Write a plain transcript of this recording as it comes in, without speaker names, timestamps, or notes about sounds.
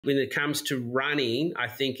When it comes to running, I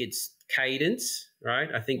think it's cadence, right?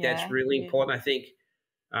 I think that's really important. I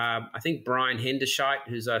think Brian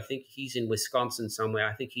Heiderscheit, I think he's in Wisconsin somewhere,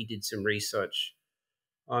 I think he did some research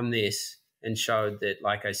on this and showed that,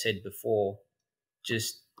 like I said before,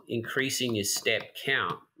 just increasing your step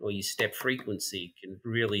count or your step frequency can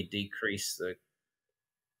really decrease the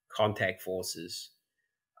contact forces,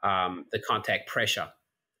 the contact pressure.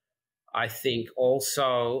 I think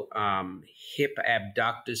also hip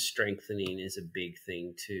abductor strengthening is a big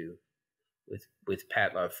thing too with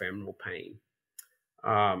patellofemoral pain.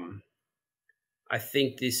 I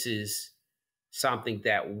think this is something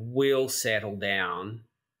that will settle down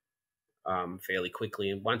fairly quickly.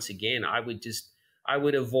 And once again, I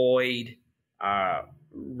would avoid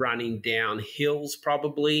running down hills,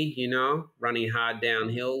 probably, running hard down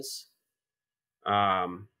hills.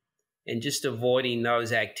 And just avoiding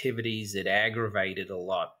those activities that aggravate it a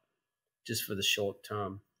lot, just for the short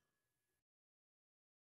term.